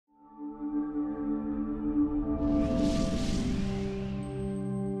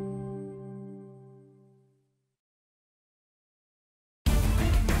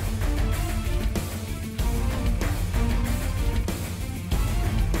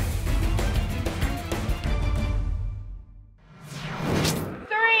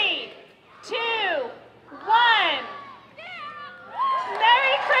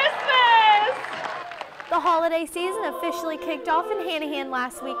holiday season officially kicked off in Hanahan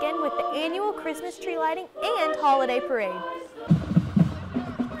last weekend with the annual Christmas tree lighting and holiday parade.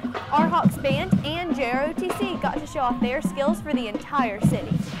 Our Hawks band and JROTC got to show off their skills for the entire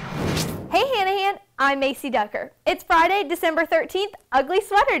city. Hey Hanahan, I'm Macy Ducker. It's Friday, December 13th, Ugly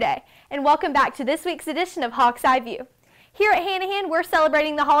Sweater Day, and welcome back to this week's edition of Hawk's Eye View. Here at Hanahan, we're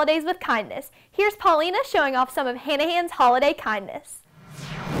celebrating the holidays with kindness. Here's Paulina showing off some of Hanahan's holiday kindness.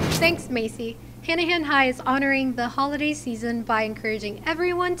 Thanks, Macy. Hanahan High is honoring the holiday season by encouraging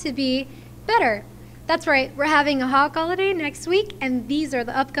everyone to be better. That's right, we're having a Hawk holiday next week, and these are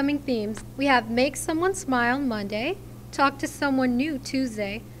the upcoming themes. We have Make Someone Smile Monday, Talk to Someone New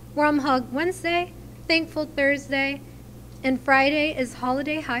Tuesday, Warm Hug Wednesday, Thankful Thursday, and Friday is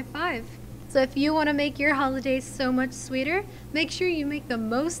Holiday High Five. So if you want to make your holidays so much sweeter, make sure you make the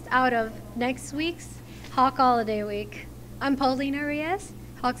most out of next week's Hawk Holiday Week. I'm Paulina Reyes,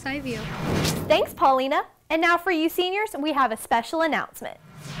 Hawk's Eye View. Thanks, Paulina. And now for you seniors, we have a special announcement.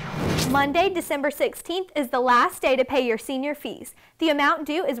 Monday, December 16th is the last day to pay your senior fees. The amount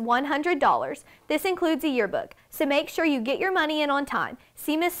due is $100. This includes a yearbook, so make sure you get your money in on time.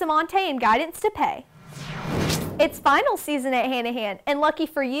 See Ms. Samonte in Guidance to Pay. It's final season at Hanahan, and lucky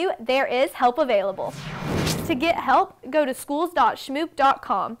for you, there is help available. To get help, go to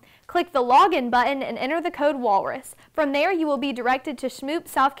schools.schmoop.com. Click the login button and enter the code WALRUS. From there, you will be directed to Schmoop,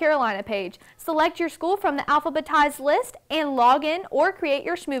 South Carolina page. Select your school from the alphabetized list and log in or create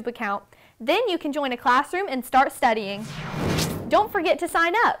your Schmoop account. Then you can join a classroom and start studying. Don't forget to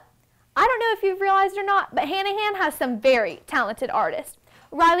sign up. I don't know if you've realized or not, but Hanahan has some very talented artists.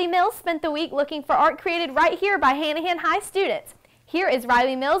 Riley Mills spent the week looking for art created right here by Hanahan High students. Here is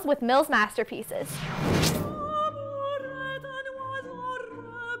Riley Mills with Mills Masterpieces.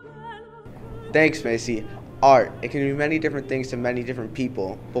 Thanks, Macy. Art, it can be many different things to many different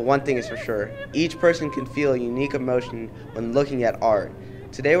people, but one thing is for sure, each person can feel a unique emotion when looking at art.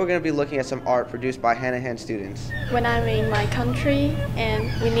 Today we're going to be looking at some art produced by Hanahan students. When I'm in my country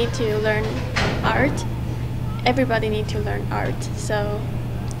and we need to learn art, everybody needs to learn art. So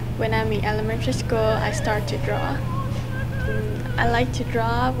when I'm in elementary school, I start to draw. I like to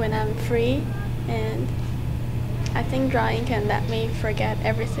draw when I'm free, and I think drawing can let me forget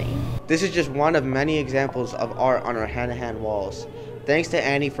everything. This is just one of many examples of art on our Hanahan walls. Thanks to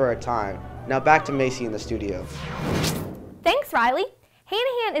Annie for her time. Now back to Macy in the studio. Thanks, Riley.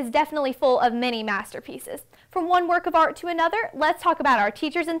 Hanahan is definitely full of many masterpieces. From one work of art to another, let's talk about our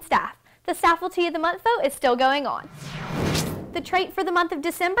teachers and staff. The Staffalty of the Month vote is still going on. The trait for the month of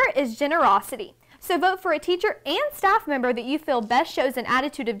December is generosity. So vote for a teacher and staff member that you feel best shows an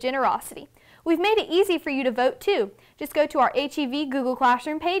attitude of generosity. We've made it easy for you to vote too. Just go to our HEV Google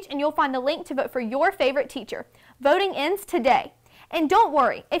Classroom page and you'll find the link to vote for your favorite teacher. Voting ends today. And don't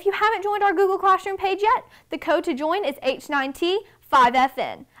worry, if you haven't joined our Google Classroom page yet, the code to join is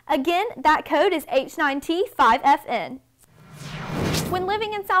H9T5FN. Again, that code is H9T5FN. When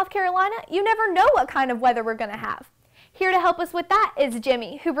living in South Carolina, you never know what kind of weather we're going to have. Here to help us with that is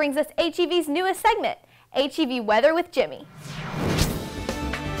Jimmy, who brings us HEV's newest segment, HEV Weather with Jimmy.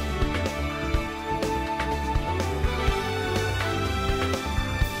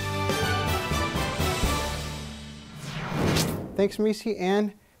 Thanks, Macy,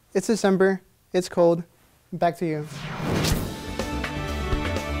 and it's December, it's cold. Back to you.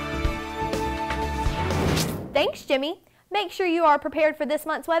 Thanks, Jimmy. Make sure you are prepared for this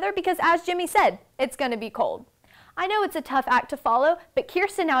month's weather because, as Jimmy said, it's going to be cold. I know it's a tough act to follow, but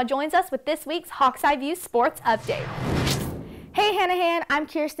Kirsten now joins us with this week's Hawk's Eye View Sports Update. Hey Hanahan, I'm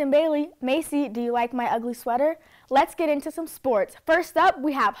Kirsten Bailey. Macy, do you like my ugly sweater? Let's get into some sports. First up,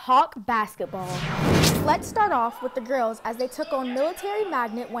 we have Hawk basketball. Let's start off with the girls as they took on Military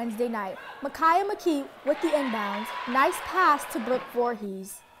Magnet Wednesday night. Micaiah McKee with the inbounds. Nice pass to Brooke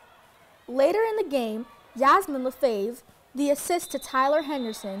Voorhees. Later in the game, Yasmin Lefebvre, the assist to Tyler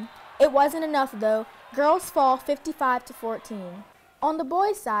Henderson. It wasn't enough though. Girls fall 55-14. On the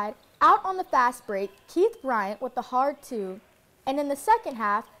boys' side, out on the fast break, Keith Bryant with the hard two. And in the second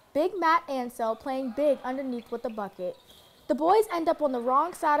half, Big Matt Ansell playing big underneath with the bucket. The boys end up on the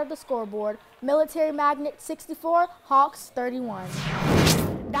wrong side of the scoreboard. Military Magnet 64, Hawks 31.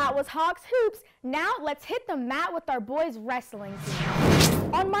 That was Hawks Hoops. Now let's hit the mat with our boys wrestling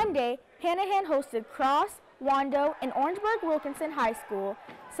team. On Monday, Hanahan hosted Cross, Wando, and Orangeburg-Wilkinson High School.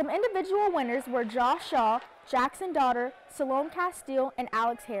 Some individual winners were Josh Shaw, Jackson Daughter, Salome Castile, and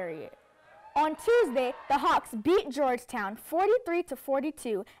Alex Harriet. On Tuesday, the Hawks beat Georgetown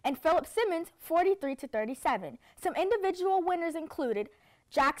 43-42 and Philip Simmons 43-37. Some individual winners included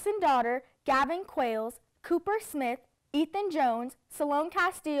Jackson Daughter, Gavin Quayles, Cooper Smith, Ethan Jones, Salone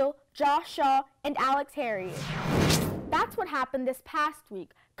Castile, Josh Shaw, and Alex Harriet. That's what happened this past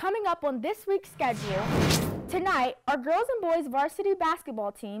week. Coming up on this week's schedule, tonight, our girls and boys varsity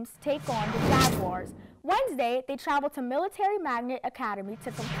basketball teams take on the Jaguars. Wednesday, they travel to Military Magnet Academy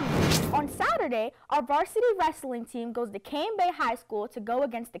to compete. On Saturday, our varsity wrestling team goes to Cane Bay High School to go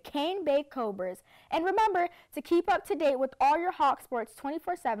against the Cane Bay Cobras. And remember to keep up to date with all your Hawk sports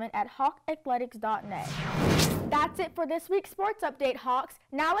 24/7 at hawkathletics.net. That's it for this week's sports update, Hawks.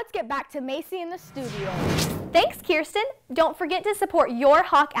 Now let's get back to Macy in the studio. Thanks, Kirsten. Don't forget to support your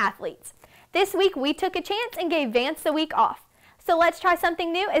Hawk athletes. This week, we took a chance and gave Vance the week off. So let's try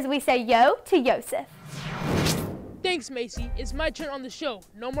something new as we say yo to Yosef. Thanks, Macy. It's my turn on the show.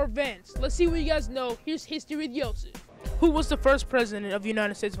 No more Vance. Let's see what you guys know. Here's History with Yosef. Who was the first president of the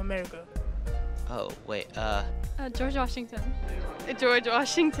United States of America? Oh, wait, George Washington. George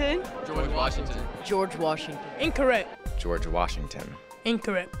Washington. George Washington. George Washington. Incorrect. George Washington.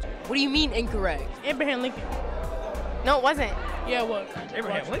 Incorrect. What do you mean incorrect? Abraham Lincoln. No, it wasn't. Yeah, it was.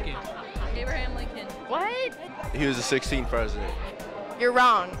 Abraham Lincoln. Abraham Lincoln. What? He was the 16th president. You're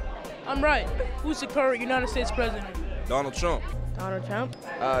wrong. I'm right. Who's the current United States president? Donald Trump. Donald Trump.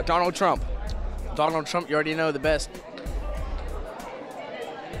 Donald Trump. Donald Trump, you already know the best.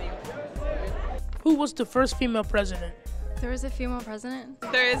 Who was the first female president? There was a female president?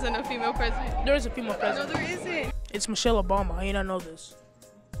 There isn't a female president. There is a female No, president. there isn't. It's Michelle Obama. How you not know this?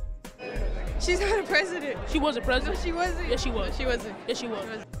 She's not a president. She was a No, president. she wasn't. Yes, she was. No, she wasn't. Yes, she was.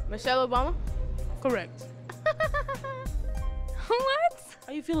 Michelle Obama? Correct. What?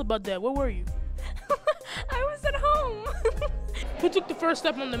 How you feel about that? Where were you? I was at home. Who took the first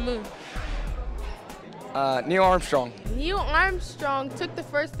step on the moon? Neil Armstrong. Neil Armstrong took the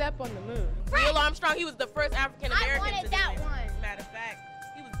first step on the moon. Neil Armstrong, he was the first African American. I wanted that one. Matter of fact,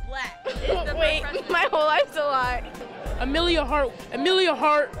 he was black. Wait, my whole life's a lie. Amelia Earhart. Amelia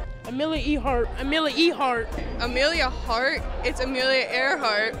Hart? It's Amelia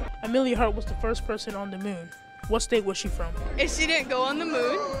Earhart. Amelia Earhart was the first person on the moon. What state was she from? And she didn't go on the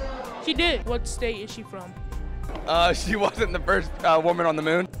moon. She did. What state is she from? She wasn't the first woman on the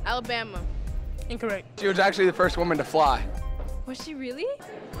moon. Alabama. Incorrect. She was actually the first woman to fly. Was she really?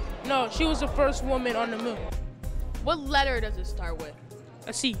 No, she was the first woman on the moon. What letter does it start with?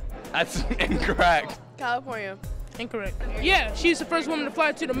 A C. That's incorrect. California. Incorrect. Yeah, she's the first woman to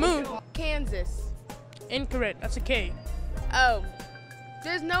fly to the moon. Kansas. Incorrect. That's a K. Oh.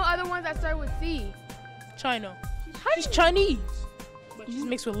 There's no other ones that start with C. China. She's Chinese. But she's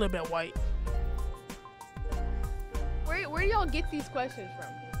mixed with a little bit of white. Where do y'all get these questions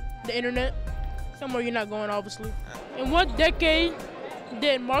from? The internet. Somewhere you're not going, obviously. In what decade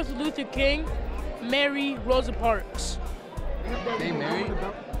did Martin Luther King marry Rosa Parks? They married?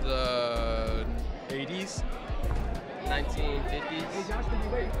 The 80s? 1950s.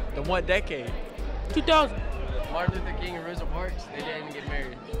 The what decade? 2000. Martin Luther King and Rosa Parks, they didn't get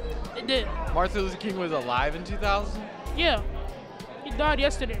married. They did. Martin Luther King was alive in 2000? Yeah. He died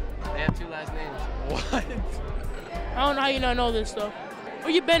yesterday. They have two last names. What? I don't know how you not know this stuff.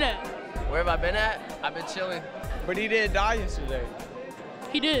 Where you been at? Where have I been at? I've been chilling. But he didn't die yesterday.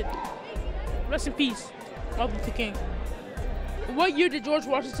 He did. Rest in peace, Martin Luther King. What year did George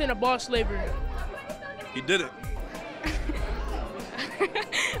Washington abolish slavery? He did it.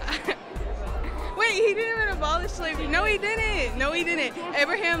 Wait, he didn't even abolish slavery. No, he didn't. No, he didn't.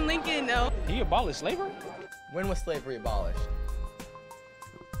 Abraham Lincoln, no. He abolished slavery? When was slavery abolished?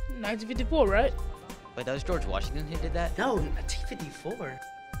 1954, right? Wait, that was George Washington who did that? No, 1954.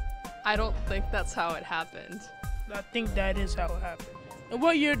 I don't think that's how it happened. I think that is how it happened. And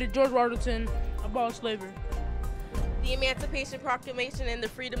what year did George Washington abolish slavery? The Emancipation Proclamation and the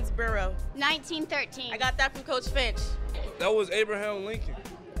Freedoms Bureau. 1913. I got that from Coach Finch. That was Abraham Lincoln.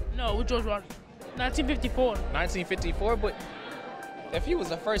 No, with George Washington. 1954. 1954, but if he was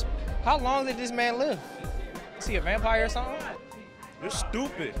the first, how long did this man live? Is he a vampire or something? You're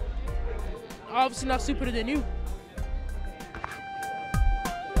stupid. Obviously not stupider than you.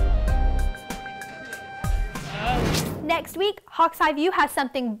 Next week, Hawk's Eye View has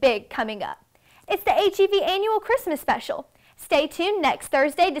something big coming up. It's the HEV annual Christmas special. Stay tuned next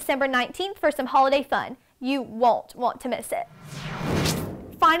Thursday, December 19th for some holiday fun. You won't want to miss it.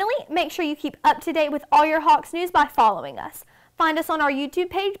 Finally, make sure you keep up to date with all your Hawks news by following us. Find us on our YouTube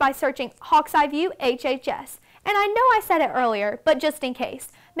page by searching Hawk's Eye View HHS. And I know I said it earlier, but just in case,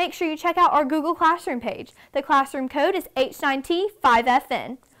 make sure you check out our Google Classroom page. The classroom code is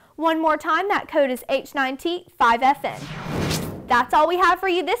H9T5FN. One more time, that code is H9T5FN. That's all we have for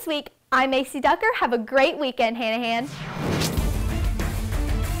you this week. I'm Macy Ducker. Have a great weekend, Hanahan.